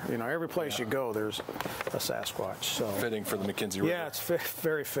up here. You know, every place you go, there's a Sasquatch. So fitting for the McKenzie River. Yeah, it's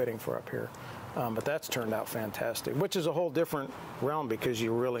very fitting for up here. But that's turned out fantastic, which is a whole different realm because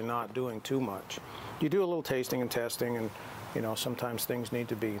you're really not doing too much. You do a little tasting and testing, and, you know, sometimes things need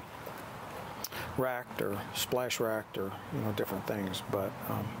to be racked or splash racked or, you know, different things, but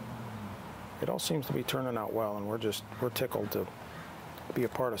it all seems to be turning out well, and we're tickled to be a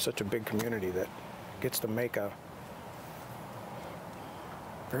part of such a big community that gets to make a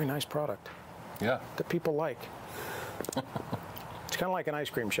very nice product. Yeah. That people like. It's kind of like an ice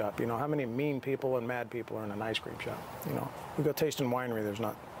cream shop. You know, how many mean people and mad people are in an ice cream shop? You know, we go tasting winery, there's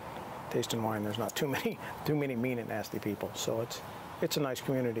not too many mean and nasty people. So it's a nice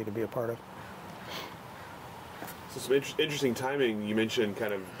community to be a part of. So some interesting timing. You mentioned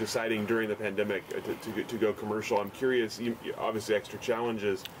kind of deciding during the pandemic to go commercial. I'm curious, obviously extra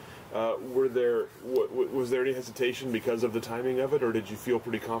challenges. Was there any hesitation because of the timing of it, or did you feel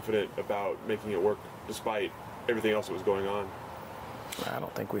pretty confident about making it work despite everything else that was going on? I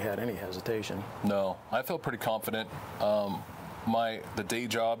don't think we had any hesitation. No, I felt pretty confident. The day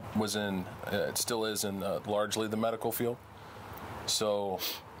job was it still is in largely the medical field. So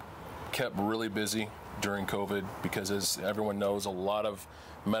kept really busy during COVID because, as everyone knows, a lot of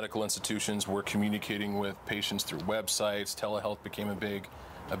medical institutions were communicating with patients through websites. Telehealth became a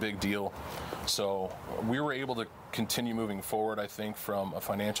big deal. So we were able to continue moving forward, I think, from a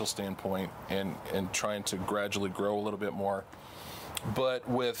financial standpoint and trying to gradually grow a little bit more. But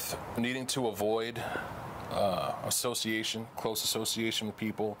with needing to avoid close association with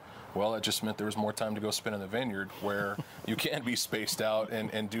people, well, it just meant there was more time to go spend in the vineyard where you can be spaced out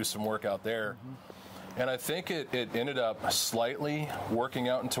and do some work out there. And I think it ended up slightly working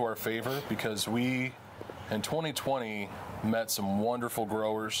out into our favor because we, in 2020, met some wonderful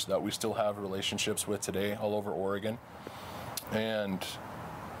growers that we still have relationships with today all over Oregon. And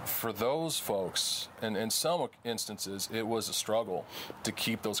for those folks, and in some instances, it was a struggle to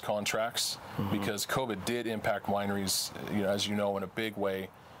keep those contracts because COVID did impact wineries, as you know, in a big way.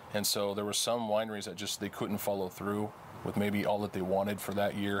 And so there were some wineries that they couldn't follow through with maybe all that they wanted for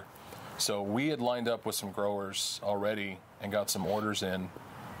that year. So we had lined up with some growers already and got some orders in.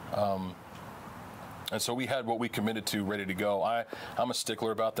 And so we had what we committed to ready to go. I'm a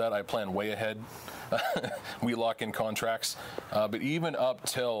stickler about that. I plan way ahead. We lock in contracts. But even up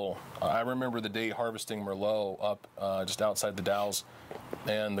till, I remember the day harvesting Merlot up just outside the Dalles,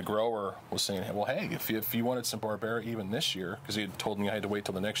 and the grower was saying, well, hey, if you wanted some Barbera even this year, because he had told me I had to wait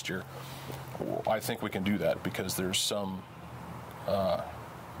till the next year, I think we can do that, because there's some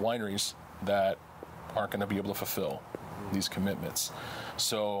wineries that aren't going to be able to fulfill these commitments.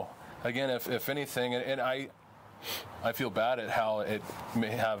 So again, if anything, and I feel bad at how it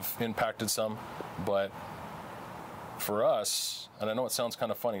may have impacted some, but for us, and I know it sounds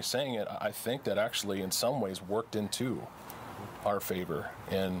kind of funny saying it, I think that actually in some ways worked into our favor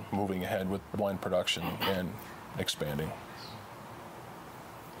in moving ahead with wine production and expanding.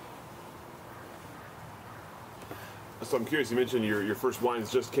 So I'm curious, you mentioned your first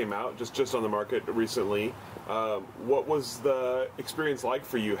wines just came out, just on the market recently. What was the experience like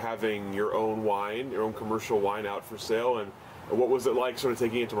for you having your own wine, your own commercial wine out for sale, and what was it like sort of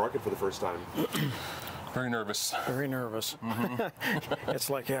taking it to market for the first time? Very nervous. Very nervous. Mm-hmm. It's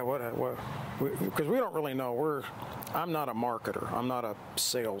like, yeah, because we don't really know. I'm not a marketer. I'm not a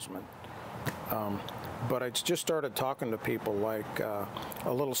salesman. But I just started talking to people like a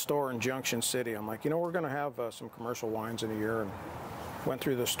little store in Junction City. I'm like, we're going to have some commercial wines in a year, and went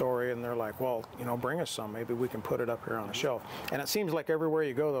through the story, and they're like, well, bring us some. Maybe we can put it up here on a shelf. And it seems like everywhere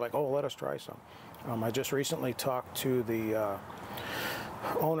you go, they're like, oh, let us try some. I just recently talked to the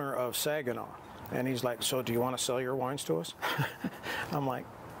owner of Saginaw, and he's like, so do you want to sell your wines to us? I'm like,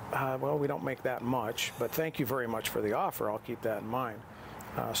 well, we don't make that much, but thank you very much for the offer. I'll keep that in mind.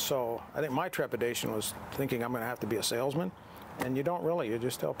 So I think my trepidation was thinking I'm going to have to be a salesman, and you don't really. You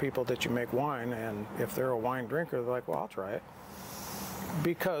just tell people that you make wine, and if they're a wine drinker, they're like, well, I'll try it.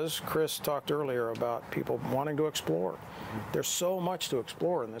 Because Chris talked earlier about people wanting to explore. There's so much to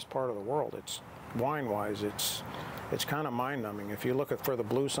explore in this part of the world. It's wine-wise, it's kind of mind-numbing. If you look for the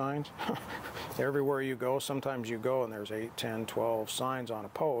blue signs, everywhere you go, sometimes you go and there's 8, 10, 12 signs on a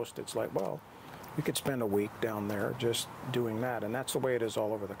post. It's like, well, we could spend a week down there just doing that, and that's the way it is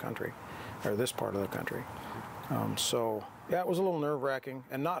all over the country, or this part of the country. So, yeah, it was a little nerve-wracking,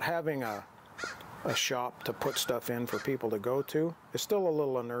 and not having a shop to put stuff in for people to go to is still a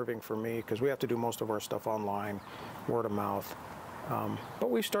little unnerving for me, because we have to do most of our stuff online, word of mouth. But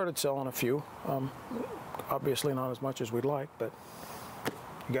we started selling a few. Obviously not as much as we'd like, but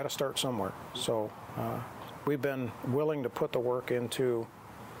you got to start somewhere. So we've been willing to put the work into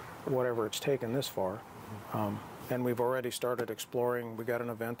whatever it's taken this far. And we've already started exploring. We got an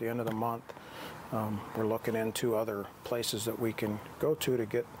event the end of the month. We're looking into other places that we can go to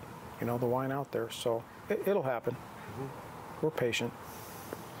get, the wine out there. So it'll happen. We're patient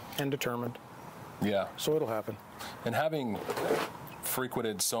and determined. Yeah. So it'll happen. And having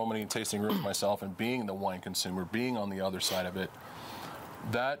frequented so many tasting rooms myself, and being the wine consumer, being on the other side of it,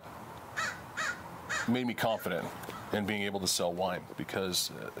 that made me confident in being able to sell wine,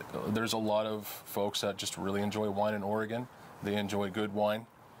 because there's a lot of folks that just really enjoy wine in Oregon. They enjoy good wine.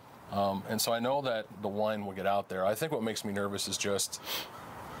 And so I know that the wine will get out there. I think what makes me nervous is just,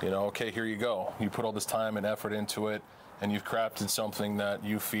 okay, here you go. You put all this time and effort into it, and you've crafted something that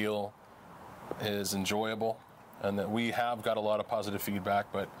you feel is enjoyable, and that we have got a lot of positive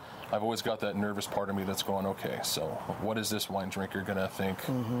feedback, but I've always got that nervous part of me that's going, okay, so what is this wine drinker going to think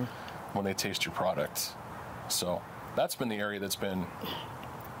when they taste your product? So that's been the area that's been,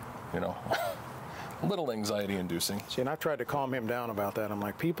 a little anxiety inducing. See, and I tried to calm him down about that. I'm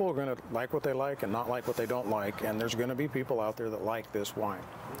like, people are going to like what they like and not like what they don't like, and there's going to be people out there that like this wine.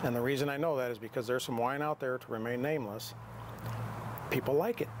 And the reason I know that is because there's some wine out there, to remain nameless, people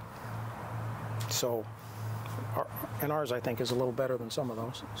like it. So, and ours, I think, is a little better than some of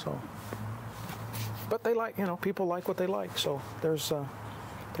those. So, but they like, people like what they like. So there's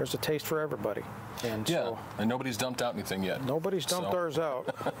a taste for everybody. And yeah, so, and nobody's dumped out anything yet. Nobody's dumped ours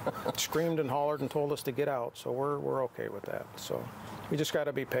out. Screamed and hollered and told us to get out. So we're okay with that. So we just got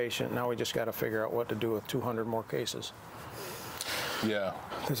to be patient. Now we just got to figure out what to do with 200 more cases. Yeah,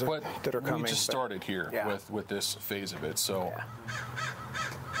 but that are coming. We just started here with this phase of it. So. Yeah.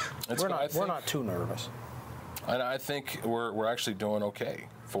 We're not too nervous. And I think we're actually doing okay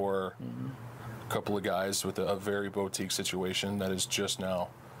for a couple of guys with a very boutique situation that has just now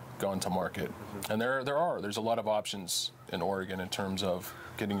gone to market. And there's a lot of options in Oregon in terms of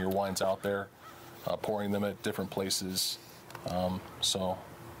getting your wines out there, pouring them at different places. So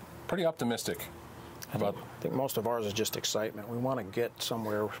pretty optimistic about. I think most of ours is just excitement. We want to get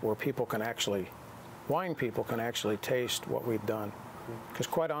somewhere where wine people can actually taste what we've done. Because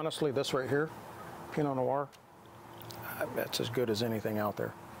quite honestly, this right here, Pinot Noir, that's as good as anything out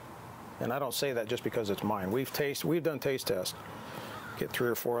there. And I don't say that just because it's mine. We've done taste tests, get 3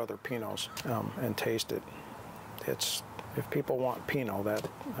 or 4 other Pinots and taste it. It's, if people want Pinot,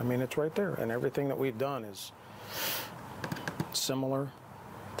 it's right there. And everything that we've done is similar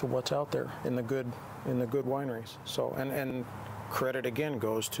to what's out there in the good wineries. So, and credit again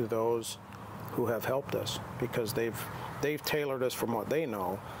goes to those who have helped us, because they've tailored us from what they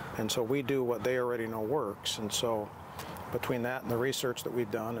know, and so we do what they already know works. And so between that and the research that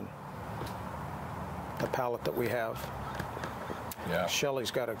we've done and the palate that we have,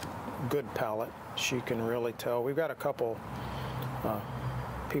 Shelley's got a good palate. She can really tell. We've got a couple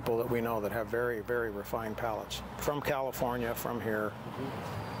people that we know that have very, very refined palates from California, from here.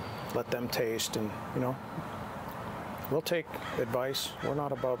 Let them taste, and we'll take advice. We're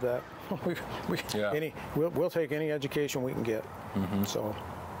not above that. We'll take any education we can get. So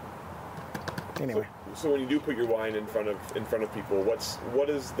anyway. So when you do put your wine in front of people, what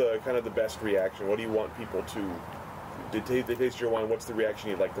is the kind of the best reaction? What do you want people to? They taste your wine. What's the reaction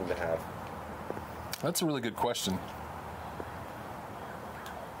you'd like them to have? That's a really good question.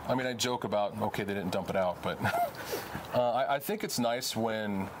 I mean, I joke about, okay, they didn't dump it out, but I think it's nice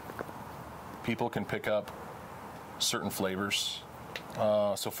when people can pick up certain flavors.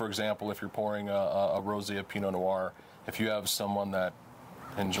 So, for example, if you're pouring a rosé of Pinot Noir, if you have someone that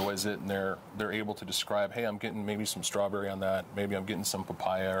enjoys it and they're able to describe, hey, I'm getting maybe some strawberry on that, maybe I'm getting some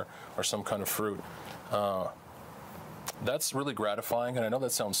papaya or some kind of fruit, that's really gratifying. And I know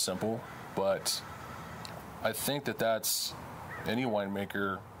that sounds simple, but I think that's any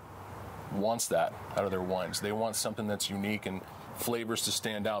winemaker wants that out of their wines. They want something that's unique and flavors to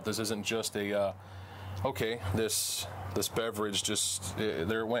stand out. This isn't just okay, this beverage just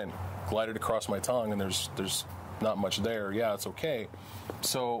there it went, glided across my tongue, and there's not much there. Yeah, it's okay.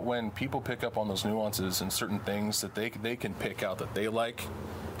 So when people pick up on those nuances and certain things that they can pick out that they like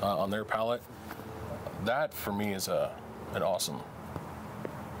on their palate, that for me is an awesome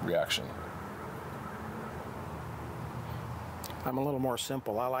reaction. I'm a little more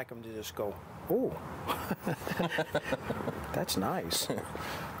simple. I like them to just go, ooh, that's nice.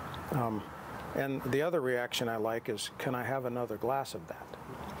 And the other reaction I like is, can I have another glass of that?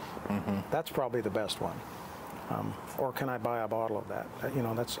 That's probably the best one. Or can I buy a bottle of that?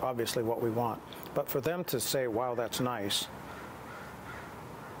 That's obviously what we want. But for them to say, wow, that's nice.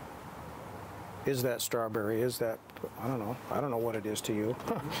 Is that strawberry? Is that, I don't know. I don't know what it is to you,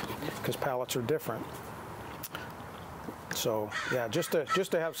 because palates are different. So yeah, just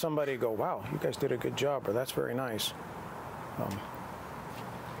to have somebody go, wow, you guys did a good job, or that's very nice.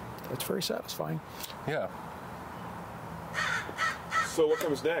 It's very satisfying. Yeah. So what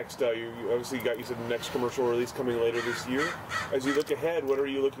comes next? You obviously you said the next commercial release coming later this year. As you look ahead, what are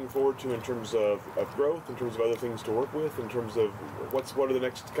you looking forward to in terms of growth, in terms of other things to work with, in terms of what are the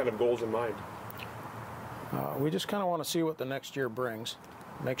next kind of goals in mind? We just kind of want to see what the next year brings.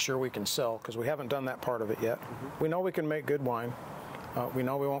 Make sure we can sell, because we haven't done that part of it yet. We know we can make good wine. We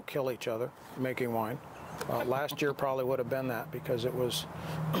know we won't kill each other making wine. Last year probably would have been that, because it was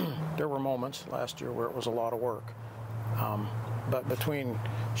there were moments last year where it was a lot of work. But between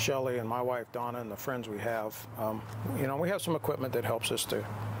Shelley and my wife Donna and the friends we have some equipment that helps us to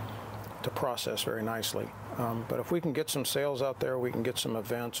process very nicely. But if we can get some sales out there, we can get some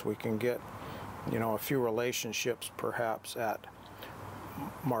events, we can get a few relationships perhaps at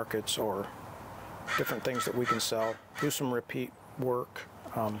markets or different things that we can sell, do some repeat work.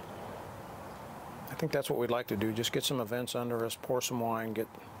 I think that's what we'd like to do, just get some events under us, pour some wine, get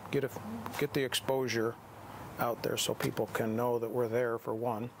the exposure out there so people can know that we're there, for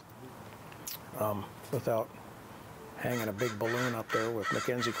one, without hanging a big balloon up there with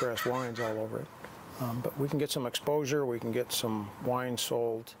McKenzie Crest Wines all over it. But we can get some exposure, we can get some wine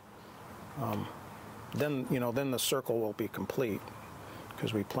sold. Then the circle will be complete,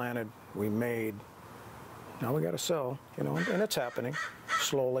 because we planted, we made, now we got to sell, and it's happening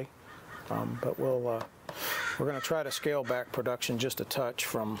slowly. But we're going to try to scale back production just a touch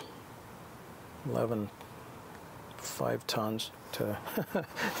from 5 tons to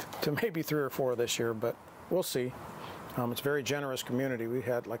to maybe 3 or 4 this year, but we'll see. It's a very generous community. We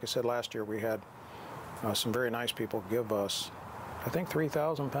had, like I said, last year we had some very nice people give us, I think,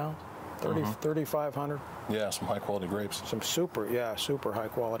 3,000 pounds, 3,500. Yeah, some high quality grapes. Some super high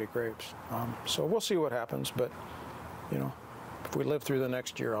quality grapes. So we'll see what happens, but if we live through the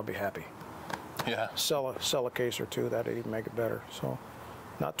next year, I'll be happy. Yeah. Sell a case or two, that'd even make it better. So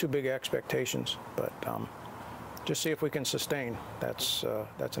not too big expectations, but just see if we can sustain. That's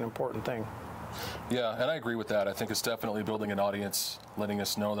an important thing. Yeah, and I agree with that. I think it's definitely building an audience, letting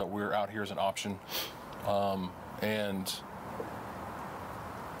us know that we're out here as an option, and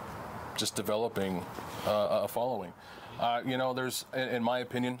just developing a following. There's, in my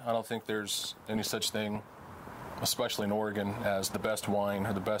opinion, I don't think there's any such thing, especially in Oregon, as the best wine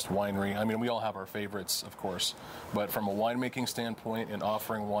or the best winery. I mean, we all have our favorites, of course, but from a winemaking standpoint and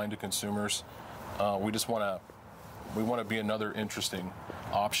offering wine to consumers, we want to be another interesting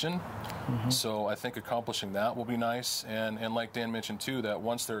option. Mm-hmm. So I think accomplishing that will be nice. And like Dan mentioned too, that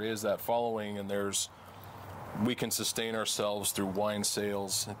once there is that following and we can sustain ourselves through wine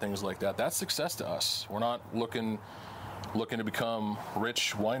sales and things like that, that's success to us. We're not looking to become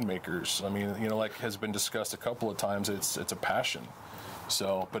rich winemakers. I mean, like has been discussed a couple of times, it's a passion.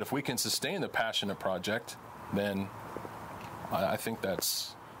 So, but if we can sustain the passionate project, then I think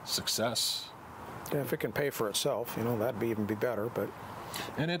that's success. Yeah, if it can pay for itself, that'd even be better. But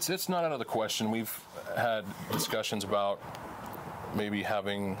it's not out of the question. We've had discussions about maybe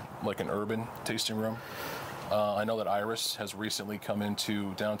having like an urban tasting room. I know that Iris has recently come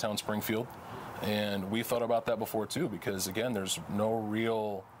into downtown Springfield, and we thought about that before too, because again, there's no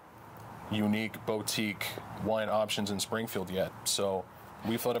real unique boutique wine options in Springfield yet. So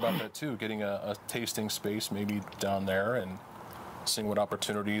we thought about that too, getting a tasting space maybe down there and seeing what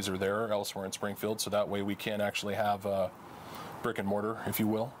opportunities are there elsewhere in Springfield, so that way we can actually have a brick and mortar, if you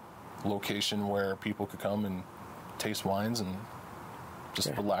will, location where people could come and taste wines and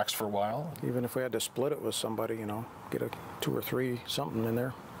just relax for a while. Even if we had to split it with somebody, get a 2 or 3 something in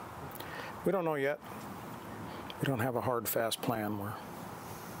there. We don't know yet. We don't have a hard, fast plan. We're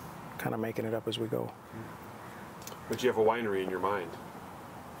kind of making it up as we go. But you have a winery in your mind.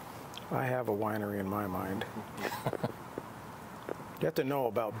 I have a winery in my mind. You have to know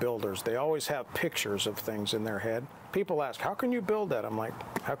about builders. They always have pictures of things in their head. People ask, how can you build that? I'm like,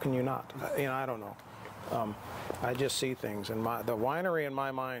 how can you not? I don't know. I just see things. And the winery in my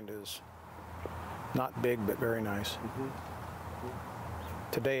mind is not big, but very nice. Mm-hmm.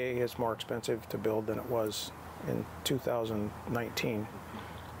 Today it's more expensive to build than it was in 2019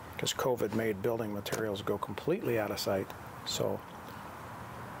 because COVID made building materials go completely out of sight. So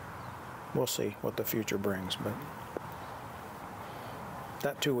we'll see what the future brings. But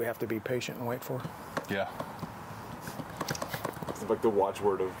that too, we have to be patient and wait for. Yeah. It's like the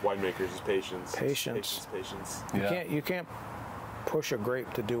watchword of winemakers is patience. Patience. Patience. Yeah. You can't push a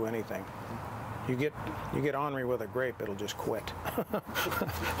grape to do anything. You get ornery with a grape, it'll just quit.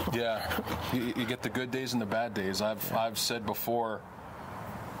 Yeah. You get the good days and the bad days. I've said before,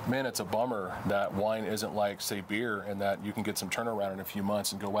 man, it's a bummer that wine isn't like, say, beer, and that you can get some turnaround in a few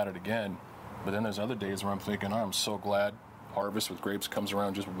months and go at it again. But then there's other days where I'm thinking, I'm so glad harvest with grapes comes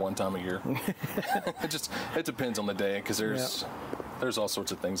around just one time a year. It depends on the day, because there's all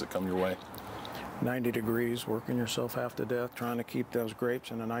sorts of things that come your way. 90 degrees, working yourself half to death, trying to keep those grapes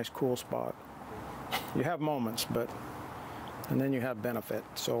in a nice cool spot. You have moments, and then you have benefit.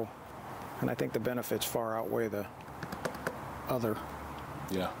 So, and I think the benefits far outweigh the other.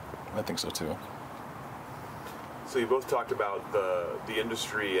 Yeah, I think so too. So you both talked about the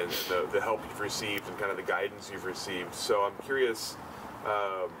industry and the help you've received and kind of the guidance you've received. So I'm curious,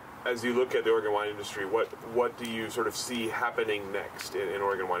 as you look at the Oregon wine industry, what do you sort of see happening next in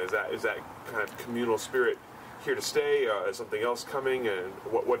Oregon wine? Is that kind of communal spirit here to stay? Is something else coming? And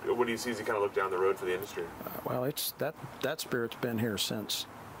what do you see as you kind of look down the road for the industry? Well, it's that spirit's been here since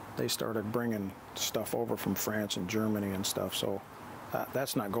they started bringing stuff over from France and Germany and stuff. So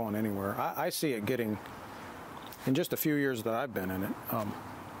that's not going anywhere. I see it getting. In just a few years that I've been in it,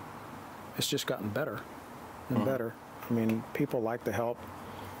 it's just gotten better and better. I mean, people like the help.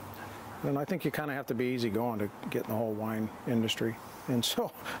 And I think you kind of have to be easygoing to get in the whole wine industry. And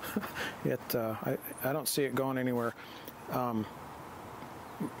so I don't see it going anywhere.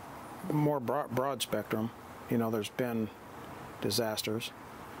 More broad spectrum. There's been disasters,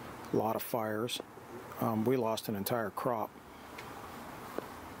 a lot of fires. We lost an entire crop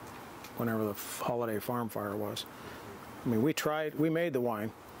whenever the holiday farm fire was. I mean, we made the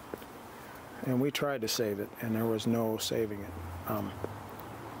wine, and we tried to save it, and there was no saving it.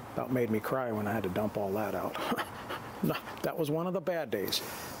 About made me cry when I had to dump all that out. That was one of the bad days.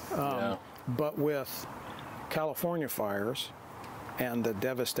 But with California fires and the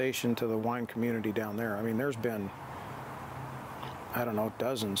devastation to the wine community down there, I mean, there's been, I don't know,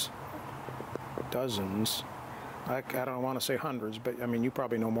 dozens. I don't want to say hundreds, but I mean, you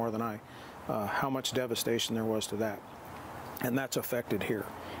probably know more than I, how much devastation there was to that. And that's affected here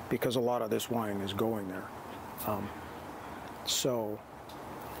because a lot of this wine is going there. So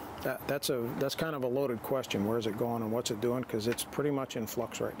that's kind of a loaded question. Where's it going and what's it doing? Because it's pretty much in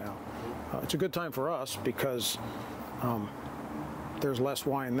flux right now. It's a good time for us because there's less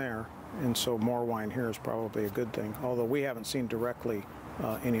wine there, and so more wine here is probably a good thing. Although we haven't seen directly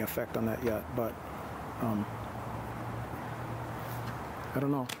any effect on that yet, but I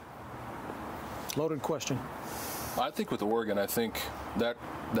don't know. Loaded question. I think with Oregon, I think that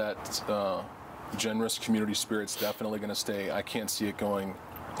generous community spirit's definitely going to stay. I can't see it going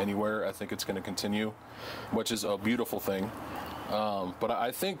anywhere. I think it's going to continue, which is a beautiful thing. But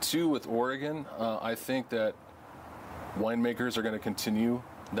I think too with Oregon, I think that winemakers are going to continue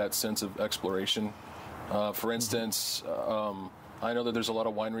that sense of exploration. For instance, I know that there's a lot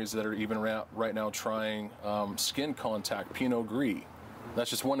of wineries that are even right now trying skin contact Pinot Gris. That's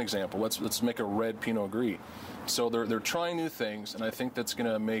just one example. Let's make a red Pinot Gris. So they're trying new things, and I think that's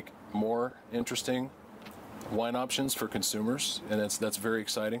going to make more interesting wine options for consumers, and that's very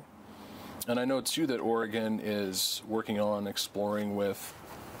exciting. And I know too that Oregon is working on exploring with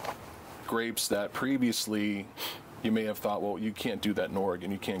grapes that previously you may have thought, well, you can't do that in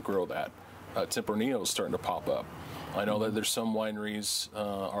Oregon, you can't grow that. Tempranillo is starting to pop up. I know that there's some wineries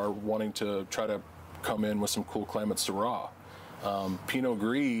are wanting to try to come in with some cool climate Syrah. Pinot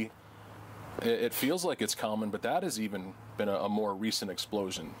Gris, it feels like it's common, but that has even been a more recent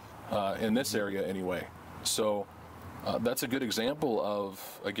explosion in this area anyway. So that's a good example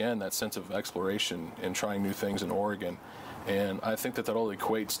of, again, that sense of exploration and trying new things in Oregon. And I think that all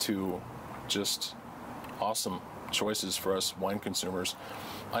equates to just awesome choices for us wine consumers.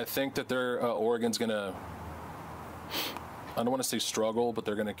 I think that Oregon's going to, I don't want to say struggle, but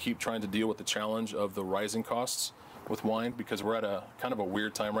they're going to keep trying to deal with the challenge of the rising costs with wine, because we're at a kind of a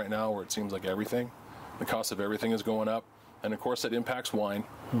weird time right now where it seems like the cost of everything is going up. And of course that impacts wine.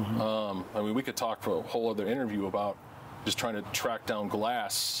 I mean, we could talk for a whole other interview about just trying to track down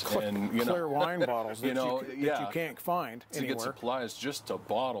glass and clear wine bottles that you can't find to anywhere. Get supplies just to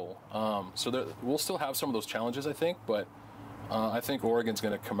bottle. So we'll still have some of those challenges, I think, but I think Oregon's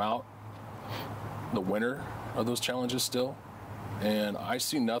going to come out the winner of those challenges still, and I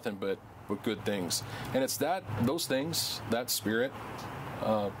see nothing but good things. And it's those things, that spirit,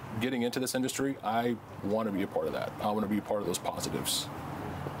 getting into this industry, I want to be a part of that. I want to be a part of those positives.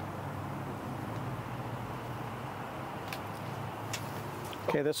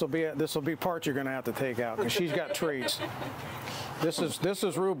 Okay, this will be part you're going to have to take out because she's got treats. This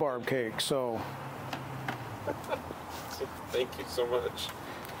is rhubarb cake, so. Thank you so much.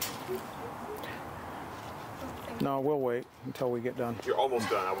 No, we'll wait until we get done. You're almost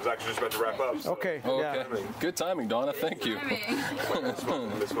done. I was actually just about to wrap up. So. Okay. Yeah. Good timing, Donna. Thank you.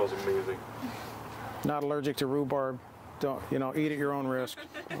 This smells amazing. Not allergic to rhubarb. Don't eat at your own risk.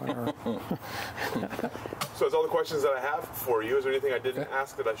 So that's all the questions that I have for you. Is there anything I didn't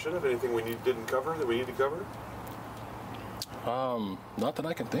ask that I should have? Anything we didn't cover that we need to cover? Not that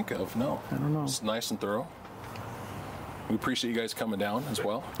I can think of. No. I don't know. It's nice and thorough. We appreciate you guys coming down as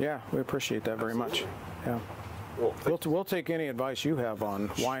well. Yeah, we appreciate that very much. Yeah. Well, we'll take any advice you have on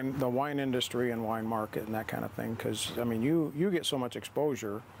the wine industry and wine market and that kind of thing, because I mean you get so much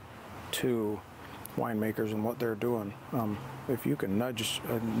exposure to winemakers and what they're doing. If you can nudge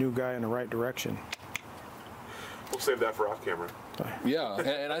a new guy in the right direction. We'll save that for off camera. Yeah,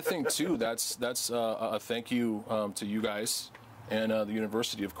 and I think too that's a thank you to you guys and the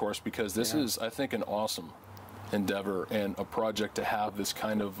university, of course, because this is, I think, an awesome endeavor and a project to have this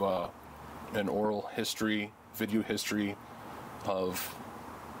kind of an oral history, video history of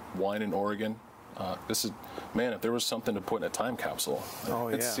wine in Oregon. This is, man, if there was something to put in a time capsule,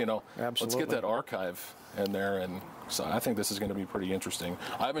 it's, Absolutely. Let's get that archive in there. And so I think this is going to be pretty interesting.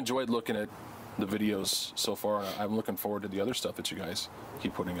 I've enjoyed looking at the videos so far, and I'm looking forward to the other stuff that you guys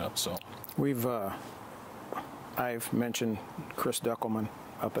keep putting up. So I've mentioned Chris Deckelman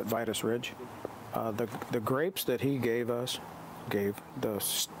up at Vitus Ridge. The grapes that he gave the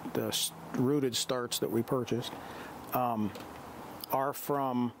rooted starts that we purchased are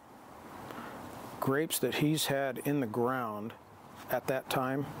from grapes that he's had in the ground at that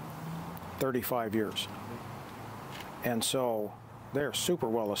time 35 years. And so they're super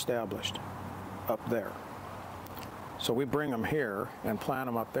well established up there. So we bring them here and plant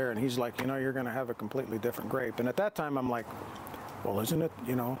them up there, and he's like, you're going to have a completely different grape. And at that time I'm like, well, isn't it,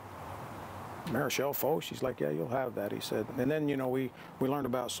 Marichal Foch? He's like, yeah, you'll have that, he said. And then, we learned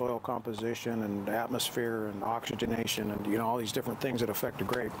about soil composition and atmosphere and oxygenation and, all these different things that affect a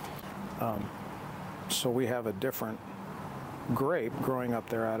grape. So we have a different grape growing up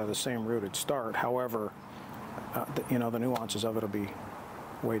there out of the same rooted start. However, the nuances of it will be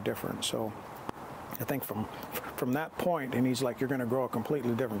way different. So I think from that point, and he's like, you're going to grow a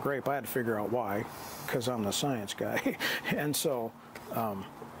completely different grape, I had to figure out why, because I'm the science guy. And so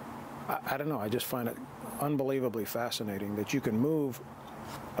I don't know, I just find it unbelievably fascinating that you can move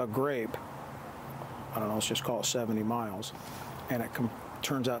a grape, I don't know, let's just call it 70 miles, and it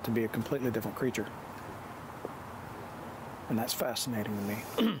turns out to be a completely different creature. And that's fascinating to me.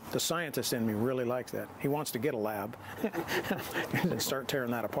 The scientist in me really likes that. He wants to get a lab and start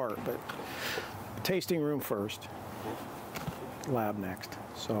tearing that apart. But tasting room first, lab next.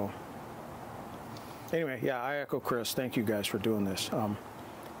 So anyway, yeah, I echo Chris. Thank you guys for doing this.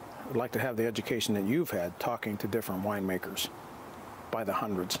 I'd like to have the education that you've had talking to different winemakers by the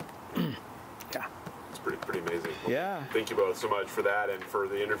hundreds. Yeah. It's pretty amazing. Well, yeah. Thank you both so much for that and for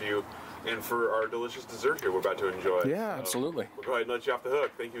the interview and for our delicious dessert here we're about to enjoy. Yeah, absolutely. We'll go ahead and let you off the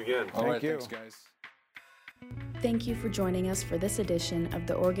hook. Thank you again. All right, Thank you. thanks, guys. Thank you for joining us for this edition of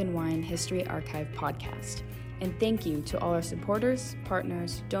the Oregon Wine History Archive podcast. And thank you to all our supporters,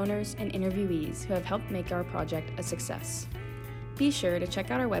 partners, donors, and interviewees who have helped make our project a success. Be sure to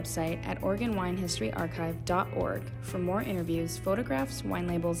check out our website at OregonWineHistoryArchive.org for more interviews, photographs, wine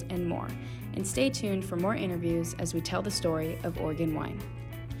labels, and more. And stay tuned for more interviews as we tell the story of Oregon wine.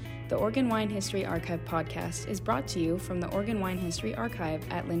 The Oregon Wine History Archive podcast is brought to you from the Oregon Wine History Archive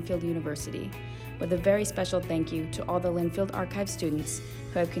at Linfield University, with a very special thank you to all the Linfield Archive students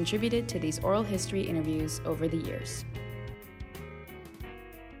who have contributed to these oral history interviews over the years.